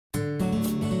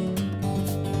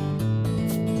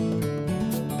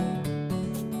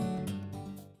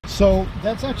So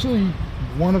that's actually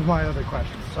one of my other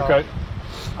questions. So Okay.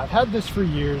 I've had this for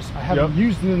years. I haven't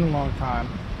used it in a long time.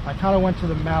 I kind of went to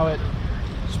the mallet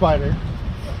spider.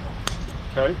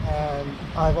 Okay. And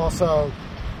I've also,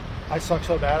 I suck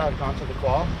so bad I've gone to the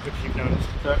claw, which you've noticed.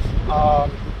 Okay.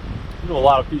 You know, a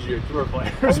lot of PGA Tour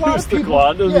players use the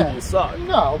claw. Doesn't mean you suck.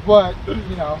 No, but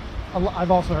you know, I've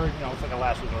also heard, you know, it's like a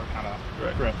last resort kind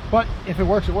of grip. But if it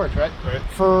works, right? Right.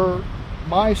 For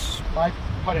my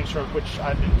putting stroke, which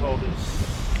I've been told is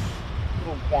a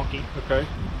little wonky. Okay.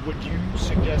 Would you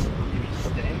suggest maybe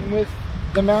staying with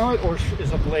the mallet, or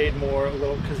is a blade more a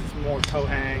little, because it's more toe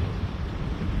hang?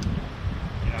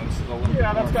 You know, this is a little bit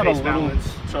that's more got face a little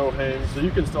balance. toe hang, so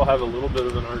you can still have a little bit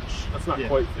of an arch. That's not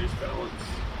quite face balance.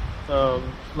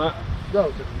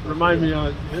 Remind me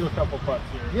on hit a couple putts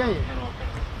here. Yeah. And I'll kind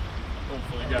of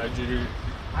hopefully guide you here.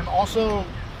 I'm also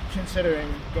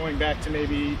considering going back to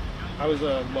maybe, I was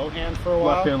a low hand for a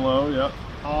while. Left hand low, yeah.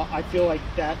 I feel like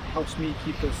that helps me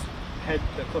keep this head,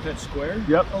 the club head square,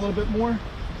 Yep. a little bit more.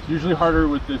 It's usually harder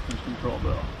with distance control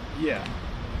though. Yeah.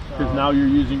 Because now you're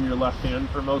using your left hand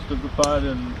for most of the putt,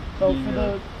 and so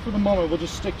for the moment, we'll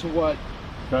just stick to what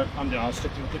I'm doing. I'll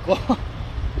stick to the claw.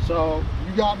 So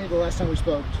you got me the last time we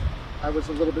spoke. I was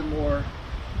a little bit more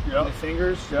in the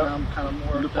fingers. Now I'm kind of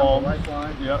more down the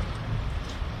lifeline. Yep.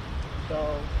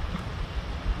 So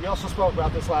we also spoke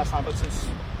about this last time, but since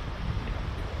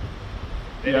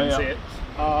they didn't see it,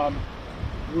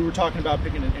 we were talking about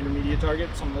picking an intermediate target,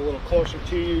 something a little closer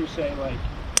to you, say like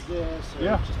this, or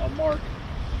just a mark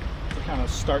to kind of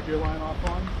start your line off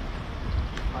on.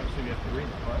 Obviously, we have to read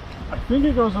it, but I think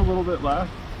it goes a little bit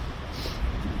left.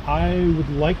 I would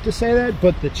like to say that,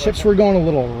 but the chips were going a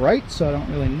little right, so I don't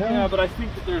really know. Yeah, but I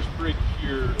think that there's break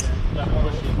here that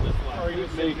pushes this left.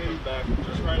 It may come back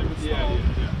just right in the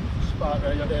spot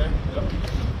right there. Yep.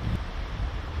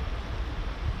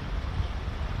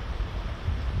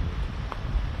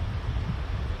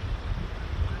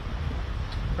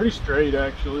 Pretty straight,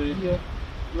 actually. Yeah.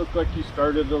 Looked like you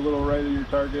started a little right of your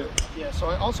target. Yeah, so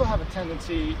I also have a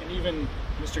tendency, and even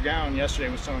Mr. Gowan yesterday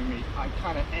was telling me, I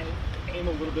kind of aim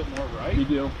a little bit more right. You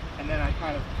do. And then I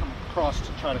kind of come across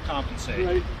to try to compensate.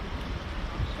 Right.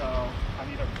 So I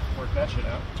need to work that shit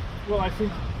out. Well, I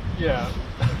think,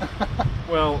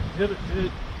 well, hit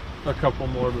a couple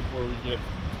more before we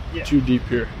get too deep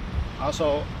here.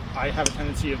 Also, I have a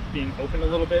tendency of being open a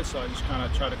little bit, so I just kind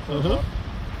of try to close up.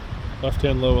 Left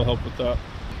hand low will help with that.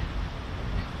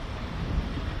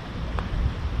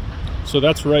 So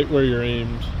that's right where you're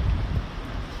aimed.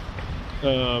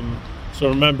 So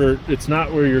remember, it's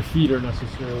not where your feet are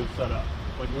necessarily set up.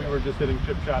 Like we were just hitting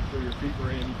chip shots where your feet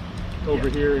were aimed over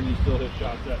here, and you still hit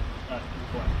shots at the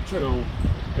flag. So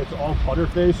it's all putter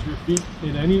face. Your feet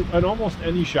in almost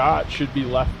any shot should be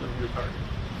left of your target,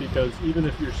 because even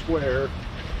if you're square,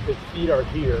 if feet are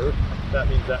here, that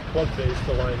means that club face,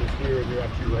 the line is here, and you're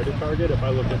actually right at target. If I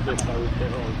look at this, I would say,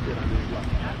 oh, it's good, I'm doing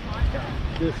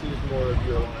left. This is more of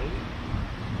your line,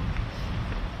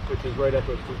 which is right at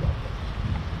those two buckets.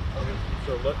 Okay,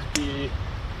 so let's be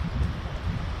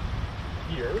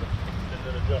here, and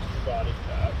then adjust your body to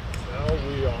that. Now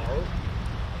we are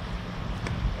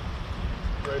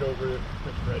right over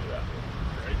this red wrap,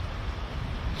 right?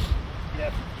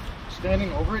 Yeah,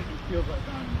 standing over it, it feels like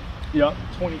I'm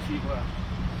 20 feet left.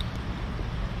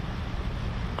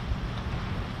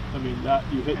 I mean, that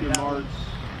you hit your marks.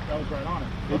 That was right on it.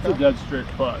 It's a dead straight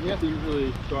putt. Yeah.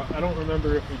 Really, so I don't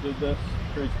remember if we did this.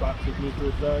 Trade spots with me for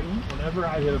a sec. Whenever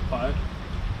I hit a putt,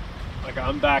 like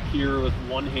I'm back here with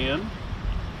one hand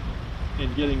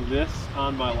and getting this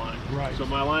on my line. Right. So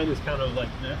my line is kind of like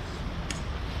this.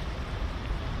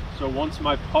 So once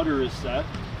my putter is set,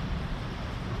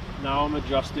 now I'm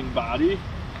adjusting body,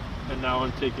 and now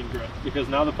I'm taking grip, because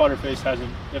now the putter face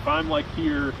hasn't. If I'm like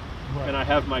here and I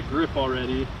have my grip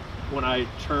already, when I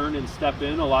turn and step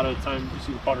in, a lot of the time you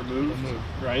see the putter move,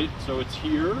 right? So it's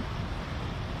here,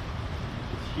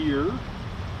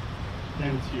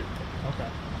 and it's here. Okay.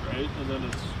 Right? And then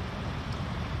it's,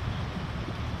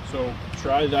 so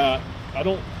try that. I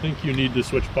don't think you need to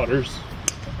switch putters.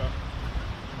 Okay.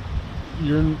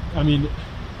 I mean,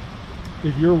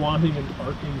 if you're wanting an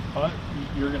arcing putt,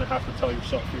 you're going to have to tell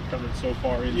yourself you're coming so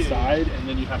far inside, and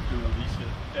then you have to release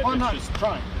it. And I'm not just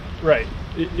trying. Right.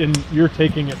 And you're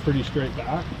taking it pretty straight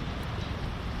back.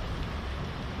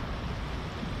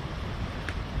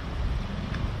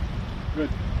 Good.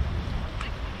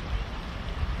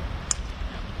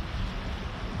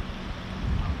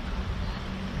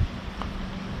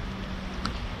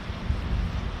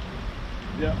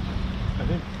 Yeah, I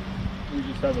think we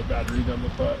just have a bad read on the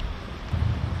putt.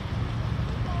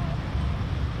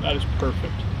 That is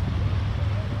perfect.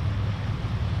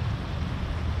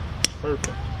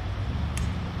 Perfect.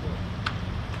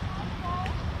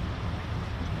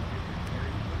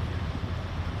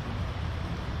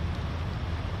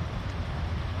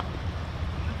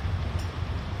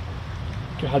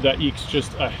 God, that ekes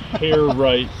just a hair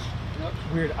right.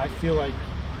 It's weird. I feel like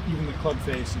even the club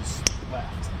face is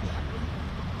left.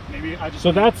 Maybe I just.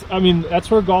 So that's, I mean, that's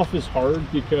where golf is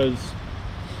hard, because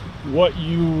what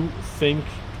you think.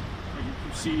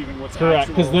 You see even what's correct,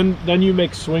 actual. because then you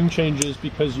make swing changes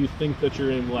because you think that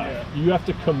you're in left. Yeah. You have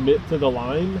to commit to the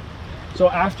line. So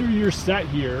after you're set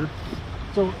here,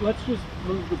 so let's just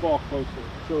move the ball closer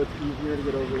so it's easier to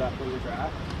get over that little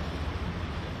grass.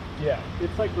 Yeah,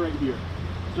 it's like right here.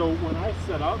 So when I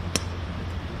set up,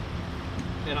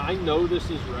 and I know this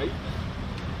is right,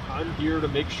 I'm here to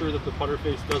make sure that the putter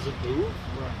face doesn't move,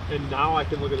 Right. and now I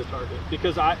can look at the target.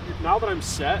 Because now that I'm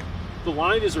set, the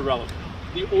line is irrelevant.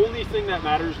 The only thing that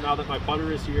matters now that my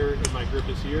putter is here and my grip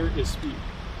is here is speed.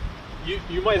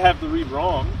 You might have the read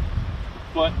wrong,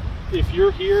 but if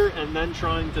you're here and then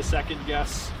trying to second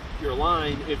guess your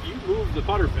line, if you move the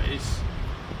putter face,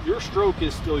 your stroke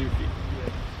is still your feet.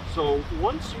 So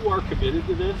once you are committed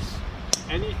to this,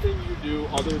 anything you do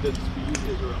other than speed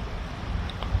is irrelevant.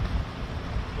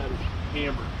 That is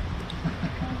hammered.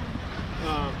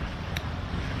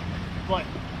 But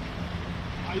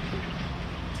I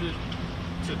think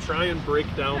to try and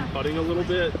break down putting a little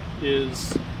bit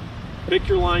is pick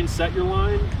your line, set your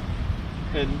line,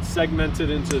 and segment it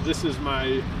into this is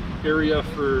my area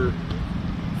for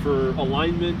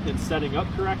alignment and setting up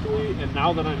correctly. And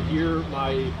now that I'm here,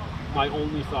 my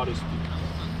only thought is speed.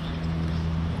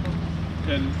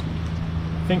 And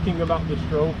thinking about the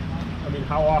stroke, I mean,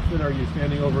 how often are you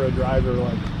standing over a driver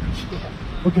like,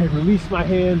 okay, release my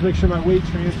hands, make sure my weight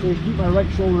transfers, keep my right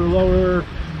shoulder lower.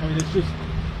 I mean, it's just,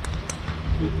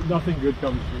 nothing good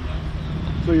comes from that.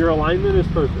 So your alignment is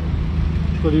perfect.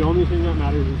 So the only thing that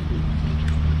matters is speed.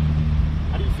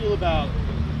 How do you feel about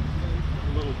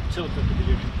a little tilt at the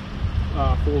beginning?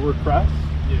 Forward press.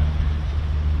 Yeah.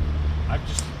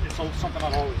 It's something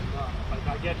I've always done. Like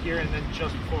I get here and then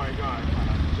just before I go, I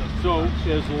kind of just. So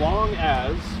as long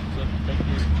as,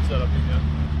 set up again.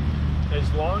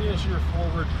 As long as your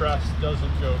forward press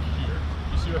doesn't go here.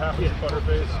 You see what happens with putter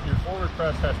face? Your forward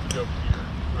press has to go here.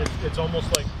 It's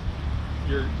almost like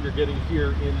you're getting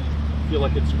here in, feel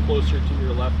like it's closer to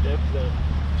your left hip than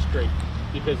straight.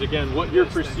 Because again, what you're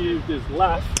perceived is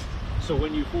left, so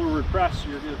when you forward press,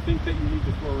 you're going to think that you need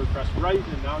to forward press right,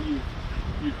 and now you've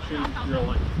changed your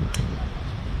alignment.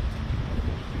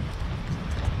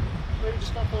 Maybe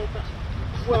just not forward press.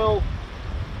 Well,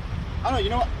 I don't know, you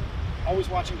know what? Always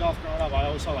watching golf growing up, I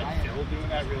always saw like Phil doing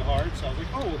that real hard, so I was like,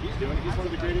 oh, well, he's doing it. He's one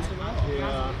of the greatest in the world.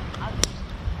 yeah.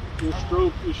 Your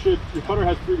stroke, your putter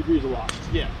has 3 degrees of loft.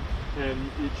 Yeah. And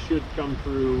it should come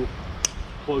through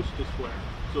close to square.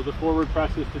 So the forward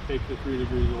press is to take the 3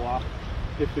 degrees of loft.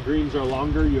 If the greens are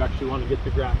longer, you actually want to get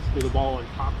the the ball on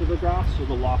top of the grass so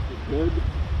the loft is good.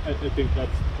 I think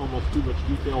that's almost too much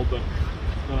detail, but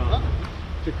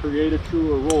to create a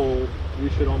truer roll, you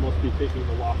should almost be taking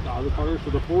the loft out of the putter. So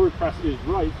the forward press is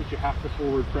right, but you have to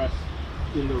forward press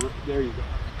in the, there you go.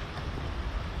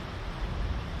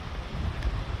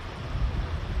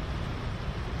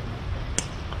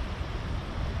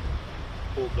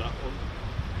 Hold that one.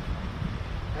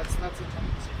 That's a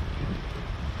tendency.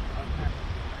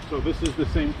 So this is the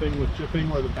same thing with chipping,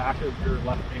 where the back of your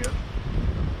left hand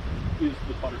is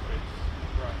the putter face.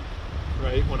 Right.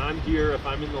 Right. When I'm here, if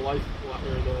I'm in the lifeline,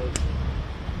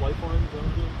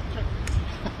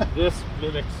 this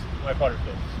mimics my putter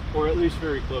face, or at least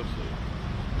very closely.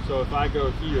 So if I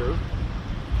go here,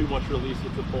 too much release,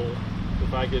 it's a pull.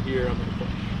 If I get here, I'm going to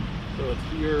push. So it's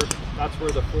here. That's where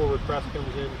the forward press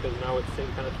comes in, because now it's the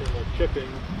same kind of thing like chipping.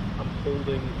 I'm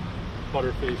holding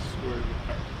putter face square to the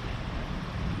target.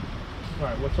 All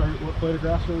right, what plate of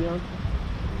grass are we on?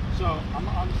 So I'm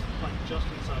like just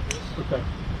inside this. Okay.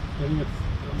 I think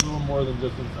it's a little more than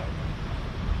just inside.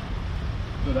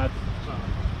 So that's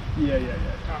yeah.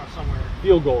 Kind of somewhere.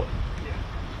 Field goal.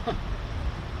 Yeah.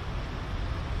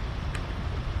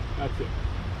 That's it.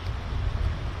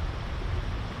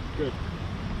 Good.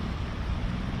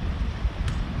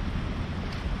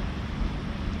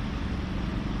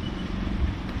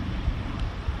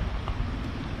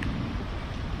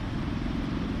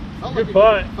 Good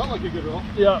putt. Felt like a good roll.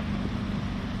 Yeah.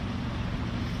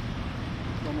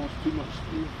 Almost too much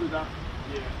speed for that.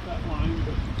 Yeah, that line.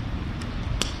 But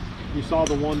you saw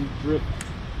the one drip.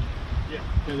 Yeah.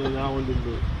 And then that one didn't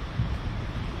move.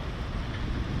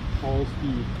 All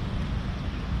speed.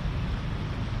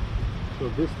 So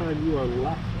this time you are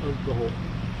left of the hole.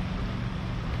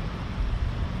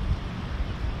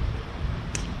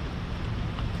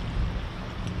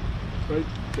 right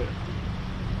there.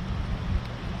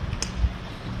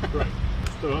 Right.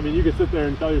 So, I mean, you could sit there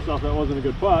and tell yourself that wasn't a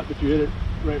good putt, but you hit it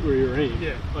right where you're aimed.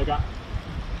 Yeah. Like,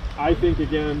 I think,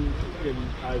 again, and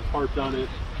I've harped on it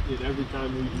in every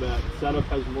time we've met, setup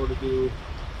has more to do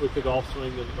with the golf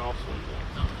swing than the golf swing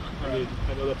does. I mean,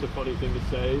 I know that's a funny thing to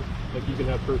say. Like, you can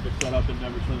have perfect setup and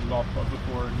never swing a golf club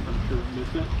before and I'm sure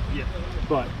miss it. Yeah.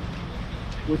 But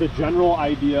with a general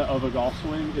idea of a golf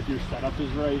swing, if your setup is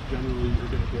right, generally you're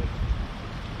going to hit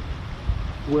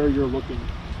where you're looking.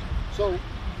 So,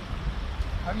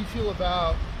 how do you feel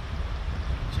about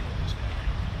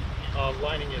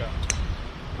lining it up?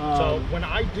 So when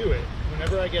I do it,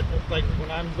 whenever I get, like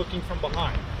when I'm looking from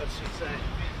behind, let's just say.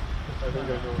 I think I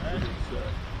know what you're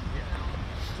saying.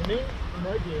 To me, I'm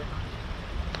right here.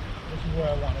 This is where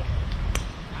I want it.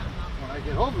 When I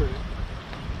get over it,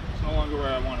 it's no longer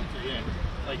where I want it to be.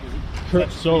 Like, is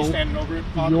it So me standing over it?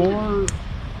 Your,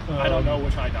 I don't know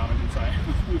which eye dominance I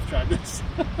am. We've tried this.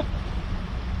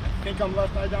 I think I'm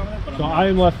left eye dominant, but so I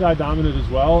am left eye dominant as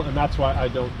well, and that's why I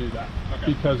don't do that.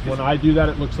 Okay. Because when I do that,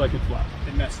 it looks like it's left.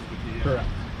 It messes with you. Yeah. Correct.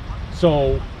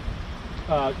 So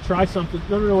try something.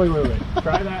 No, wait.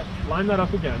 Try that. Line that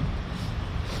up again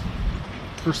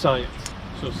for science.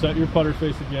 So set your putter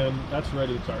face again. That's right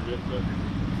at the target, but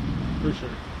for sure.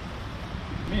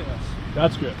 Meaningless.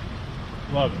 That's good.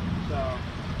 Love it. So.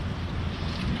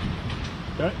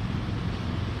 Okay.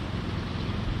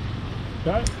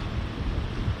 Okay.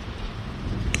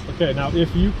 Okay, now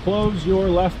if you close your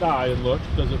left eye and look,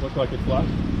 does it look like it's left?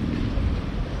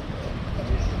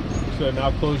 So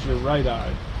now close your right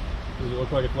eye. Does it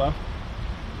look like it's left?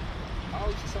 I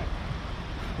was just saying.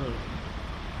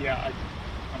 Hmm. Yeah,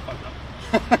 I'm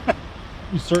fucked up.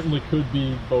 You certainly could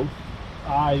be both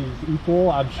eyes equal.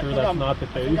 I'm sure that's not the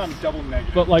case. I think I'm double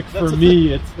negative. But like for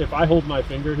me, it's if I hold my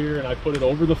finger here and I put it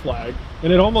over the flag,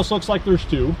 and it almost looks like there's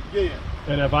two. Yeah.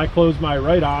 And if I close my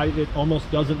right eye, it almost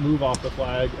doesn't move off the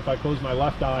flag. If I close my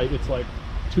left eye, it's like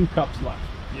 2 cups left.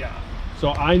 Yeah.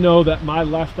 So I know that my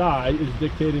left eye is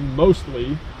dictating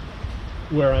mostly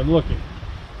where I'm looking.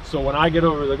 So when I get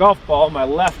over the golf ball, my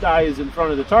left eye is in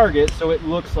front of the target, so it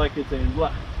looks like it's aimed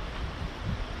left.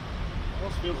 It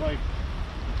almost feels like...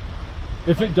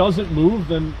 If it doesn't move,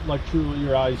 then like truly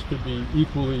your eyes could be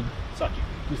equally sucking.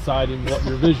 Deciding what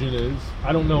your vision is.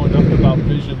 I don't know enough about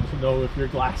vision to know if your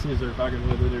glasses are fucking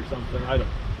with it or something. I don't.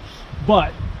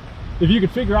 But if you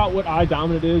could figure out what eye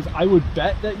dominant is, I would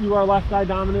bet that you are left eye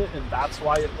dominant, and that's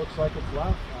why it looks like it's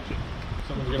left.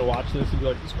 Someone's gonna watch this and be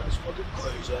like, "This guy's fucking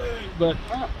crazy."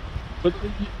 But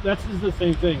that's just the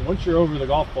same thing. Once you're over the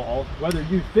golf ball, whether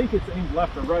you think it's aimed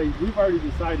left or right, we've already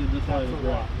decided this line is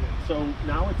right. Yeah. So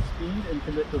now it's speed and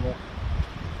commit to one.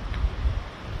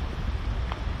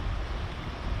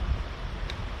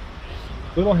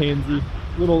 Little handsy,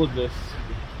 little of this.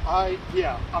 I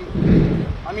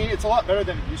mean, it's a lot better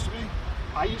than it used to be.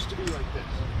 I used to be like this.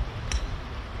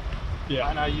 Yeah.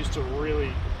 And I used to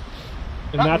really...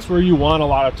 And that's where you want a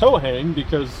lot of toe hang,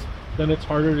 because then it's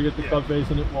harder to get the club face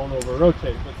and it won't over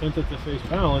rotate. But since it's a face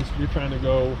balance, you're trying to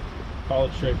go, call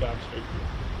it straight back, straight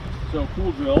through. So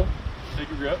cool drill,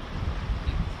 take a grip.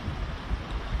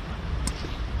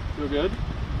 Feel good?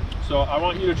 So I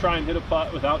want you to try and hit a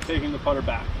putt without taking the putter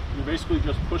back. You're basically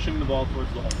just pushing the ball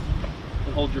towards the hole.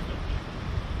 And hold your finish.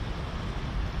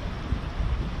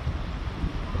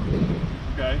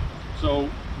 Okay, so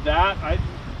that, I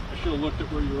should have looked at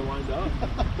where you were lined up,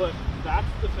 but that's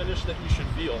the finish that you should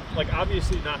feel. Like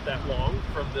obviously not that long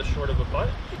from this short of a putt.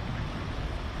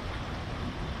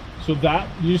 So that,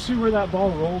 you see where that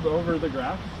ball rolled over the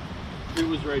grass? It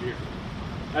was right here.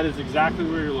 That is exactly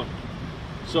where you're looking.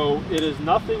 So it has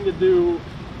nothing to do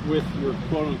with your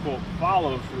quote-unquote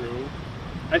follow-through.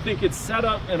 I think it's set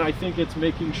up, and I think it's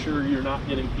making sure you're not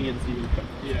getting handsy and cut.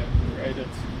 Yeah, right.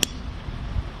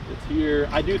 It's here.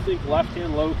 I do think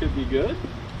left-hand low could be good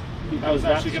because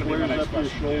that squares up your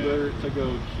shoulder to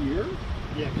go here.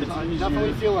 Yeah, because I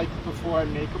definitely feel like before I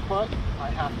make a putt, I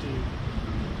have to.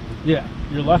 Yeah,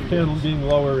 your left hand being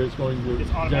lower is going to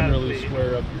generally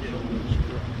square up your shoulders.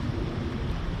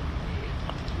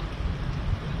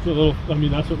 So a little, I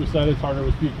mean, that's what we said, it's harder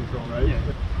with speed control, right? Yeah.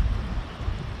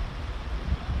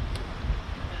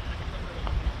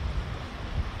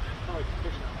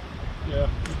 Yeah,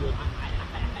 good.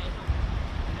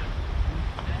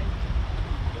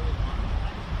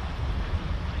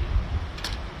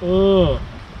 Oh,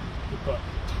 good putt.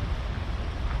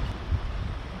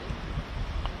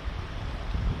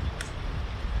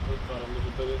 A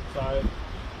little bit inside.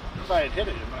 If I had hit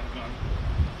it, it might have gone.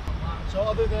 So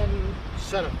other than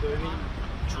setup, are there any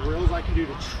drills I can do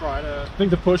to try to... I think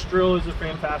the push drill is a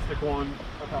fantastic one.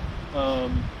 Okay.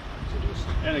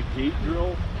 And a gate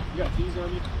drill. You got tees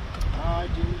on you? I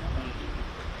do.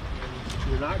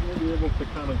 You're not going to be able to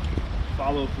kind of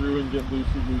follow through and get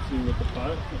loosey with the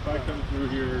putt. If I come through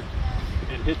here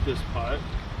and hit this putt,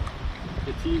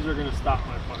 the tees are going to stop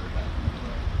my putter head.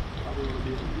 Probably want to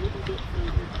be a little bit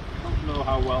further. I don't know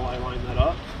how well I line that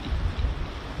up.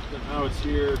 But now it's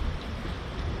here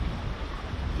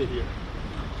to here.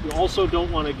 You also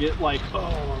don't want to get like, oh,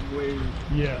 I'm way,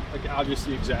 like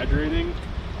obviously exaggerating,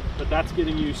 but that's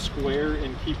getting you square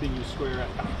and keeping you square at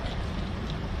contact,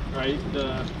 right?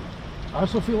 I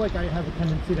also feel like I have a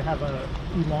tendency to have an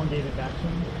elongated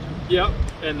backswing. Yep,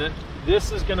 and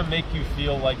this is going to make you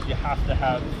feel like you have to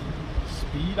have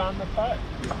speed on the putt,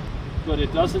 but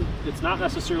it doesn't. It's not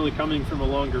necessarily coming from a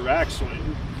longer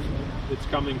backswing. It's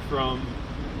coming from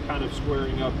kind of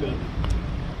squaring up and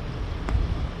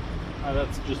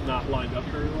that's just not lined up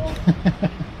very well.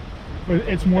 But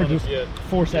it's more just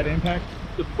force at impact.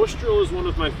 The push drill is one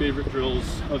of my favorite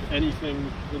drills of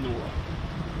anything in the world.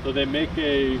 So they make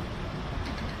it's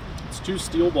two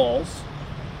steel balls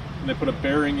and they put a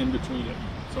bearing in between it.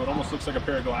 So it almost looks like a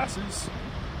pair of glasses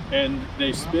and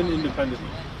they spin independently.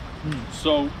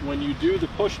 So when you do the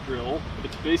push drill,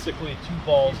 it's basically two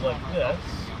balls like this.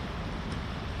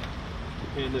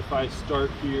 And if I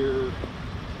start here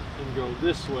and go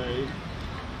this way,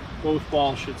 both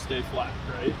balls should stay flat,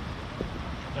 right?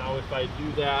 Now if I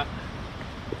do that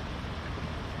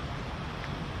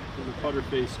and the putter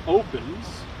face opens,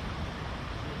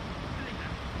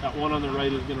 that one on the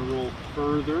right is going to roll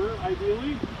further,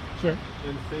 ideally. Sure.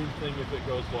 And same thing if it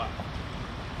goes left.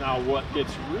 Now what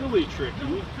gets really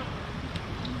tricky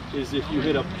is if you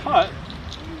hit a putt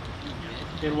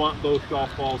and want both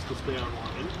golf balls to stay on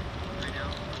line.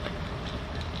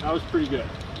 That was pretty good.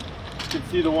 You can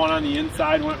see the one on the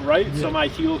inside went right, so my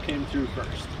heel came through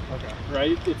first. Okay.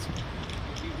 Right? It's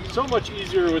so much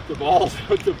easier with the balls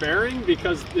with the bearing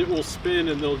because it will spin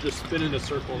and they'll just spin in a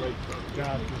circle right through.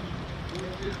 Got it.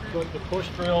 But the push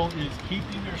drill is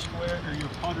keeping your square or your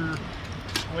putter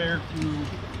square through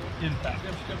impact.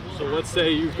 So let's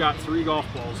say you've got 3 golf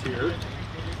balls here.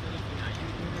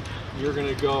 You're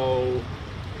going to go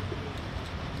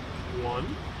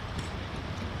 1,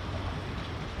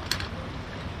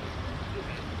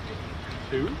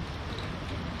 2,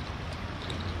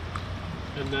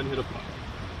 and then hit a putt.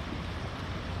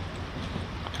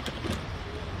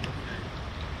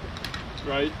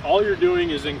 Right? All you're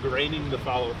doing is ingraining the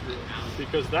follow through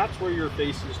because that's where your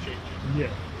face is changing.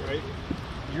 Yeah. Right?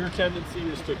 Your tendency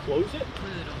is to close it.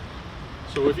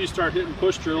 So if you start hitting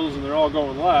push drills and they're all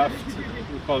going left,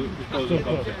 you close it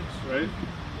up, right?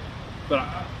 But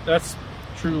that's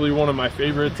truly one of my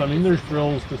favorites. I mean, there's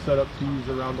drills to set up tees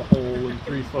around the hole and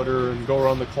 3-footer and go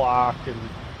around the clock and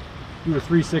do a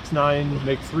 3-6-9,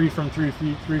 make 3 from 3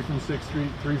 feet, 3 from 6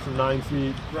 feet, 3 from 9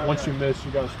 feet. Once you miss,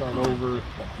 you got to start over.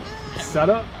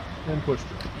 Setup and push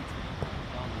drill.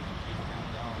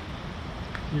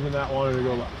 Even that wanted to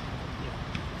go left.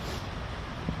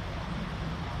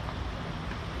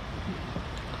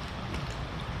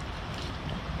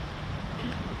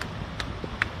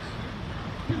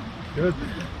 Good.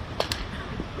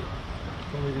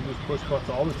 So we can just push putts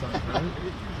all the time, right?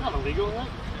 It's not illegal, right?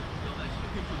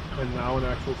 And now an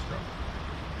actual stroke.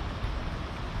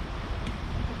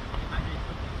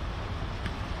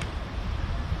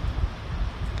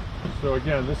 So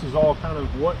again, this is all kind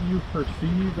of what you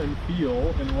perceive and feel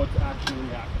and what's actually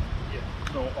happening.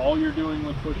 So all you're doing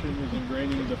with pushing is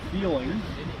ingraining the feeling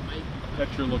that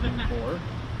you're looking for.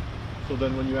 So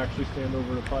then when you actually stand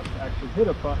over the putt to actually hit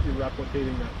a putt, you're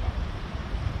replicating that putt.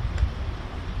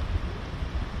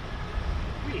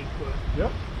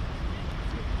 Yep.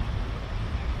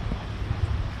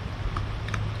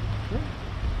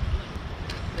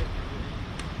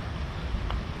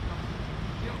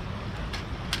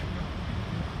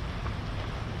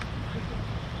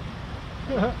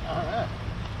 Alright.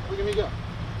 Look at me go.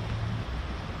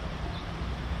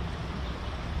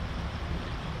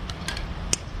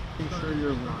 Making sure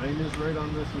your line is right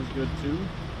on this is good too.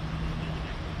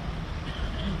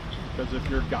 Because if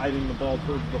you're guiding the ball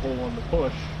towards the hole on the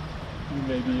push, you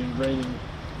may be ingraining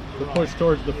the push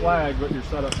towards the flag, but your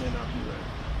setup may not be right.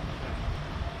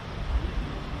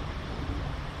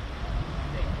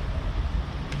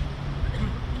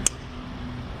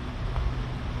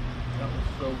 That was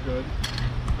so good.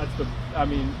 That's I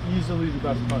mean, easily the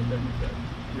best putt that you did.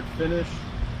 Your finish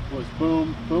was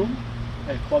boom, boom,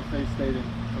 and club face stayed in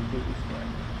completely square.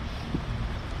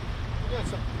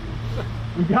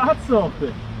 We got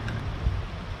something.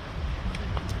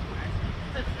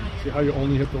 See how you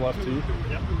only hit the left tee?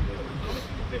 Yep.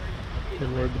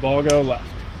 And where'd the ball go? Left.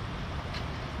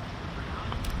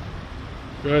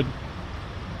 Good.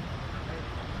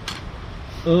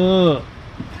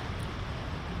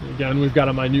 Again, we've got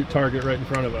a minute target right in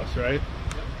front of us, right?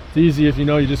 It's easy if you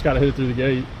know you just got to hit it through the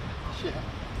gate. Yeah.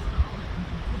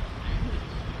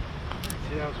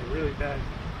 See, that was a really bad.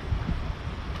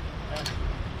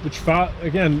 Which,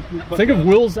 again, think of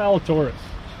Will Zalatoris.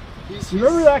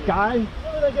 Remember that guy?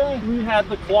 Remember that guy? We had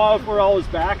the claw for all his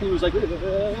back, and he was like, and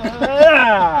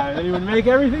then he would make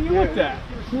everything you looked at.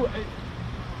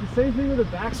 The same thing with a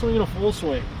backswing and a full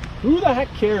swing. Who the heck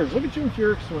cares? Look at Jim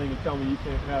Furyk swing and tell me you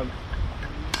can't have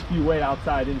you way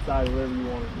outside, inside, whatever you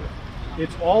want to do.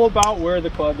 It's all about where the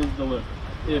club is delivered.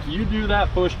 If you do that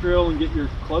push drill and get your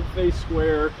club face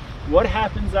square, what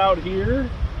happens out here?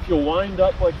 If you'll wind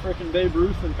up like frickin' Babe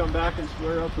Ruth and come back and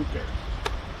square up, who cares?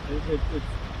 It's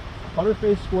putter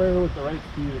face square with the right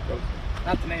speed it goes.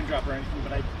 Not to name drop or anything,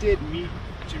 but I did meet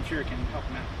Jim Furyk and help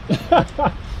him out.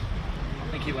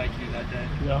 I think he liked you that day.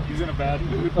 Yeah. He's in a bad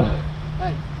mood.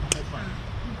 Hey, that's fine.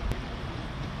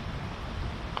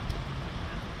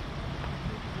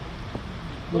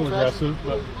 A little aggressive,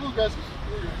 but a little aggressive.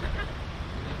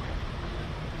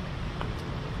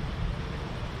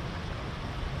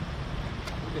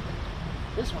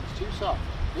 This one's too soft.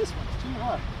 This one's too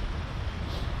hard.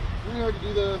 Didn't we already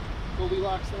do the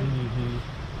Goldilocks thing? Mm-hmm.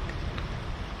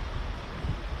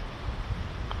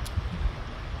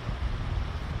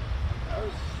 That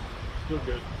was Still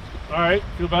good. All right,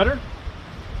 feel better?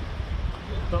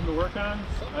 Something to work on?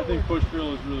 I think push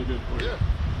drill is really good for you. yeah.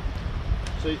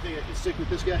 So you think I can stick with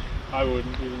this guy? I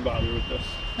wouldn't even bother with this.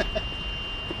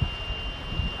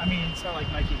 I mean, it's not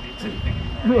like Nike makes anything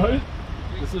anymore. Right?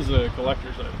 This is a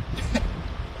collector's item.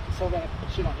 Sell that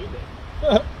shit on eBay.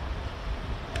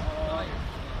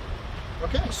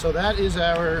 Okay, so that is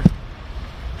our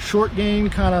short game,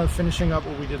 kind of finishing up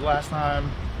what we did last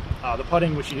time. The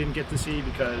putting, which you didn't get to see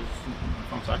because my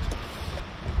phone sucks.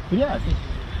 But yeah, I think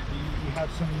you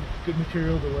have some good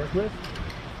material to work with.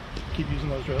 Keep using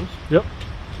those drills. Yep.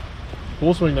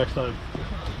 Full swing next time.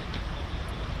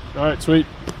 All right, sweet.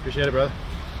 Appreciate it, brother.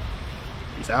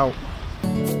 Peace out.